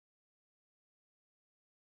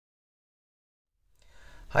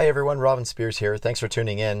Hi everyone, Robin Spears here. Thanks for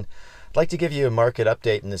tuning in. I'd like to give you a market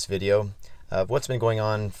update in this video of what's been going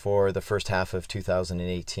on for the first half of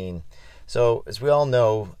 2018. So as we all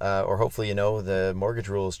know, or hopefully you know, the mortgage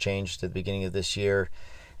rules changed at the beginning of this year.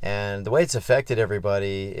 And the way it's affected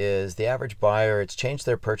everybody is the average buyer, it's changed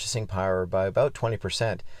their purchasing power by about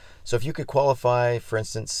 20%. So if you could qualify, for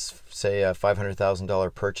instance, say a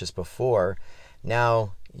 $500,000 purchase before,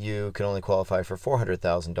 now you can only qualify for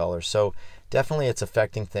 $400,000. So definitely it's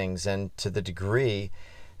affecting things, and to the degree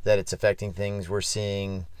that it's affecting things, we're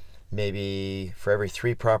seeing maybe for every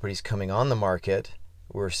 3 properties coming on the market,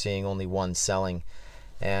 we're seeing only 1 selling.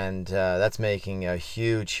 And that's making a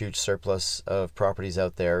huge surplus of properties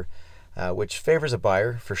out there, which favors a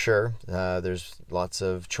buyer for sure. There's lots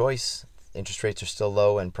of choice, interest rates are still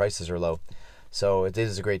low and prices are low. So it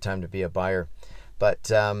is a great time to be a buyer.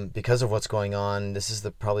 But because of what's going on, this is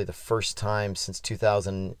probably the first time since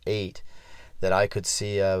 2008 that I could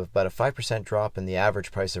see about a 5% drop in the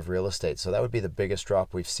average price of real estate. So that would be the biggest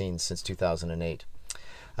drop we've seen since 2008.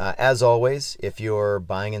 As always, if you're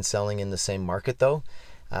buying and selling in the same market though,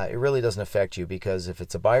 it really doesn't affect you, because if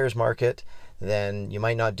it's a buyer's market, then you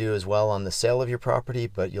might not do as well on the sale of your property,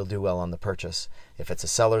 but you'll do well on the purchase. If it's a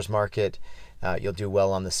seller's market, you'll do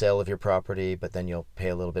well on the sale of your property, but then you'll pay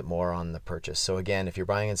a little bit more on the purchase. So again, if you're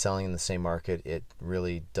buying and selling in the same market, it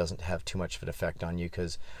really doesn't have too much of an effect on you,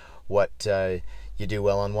 because what you do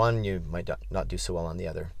well on one, you might not do so well on the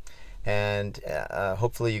other. And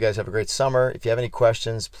hopefully you guys have a great summer. If you have any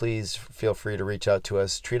questions, please feel free to reach out to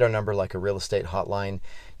us. Treat our number like a real estate hotline.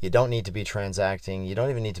 You don't need to be transacting. You don't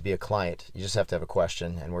even need to be a client. You just have to have a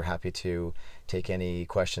question, and we're happy to take any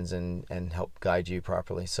questions and help guide you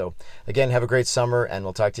properly. So again, have a great summer, and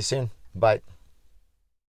we'll talk to you soon. Bye.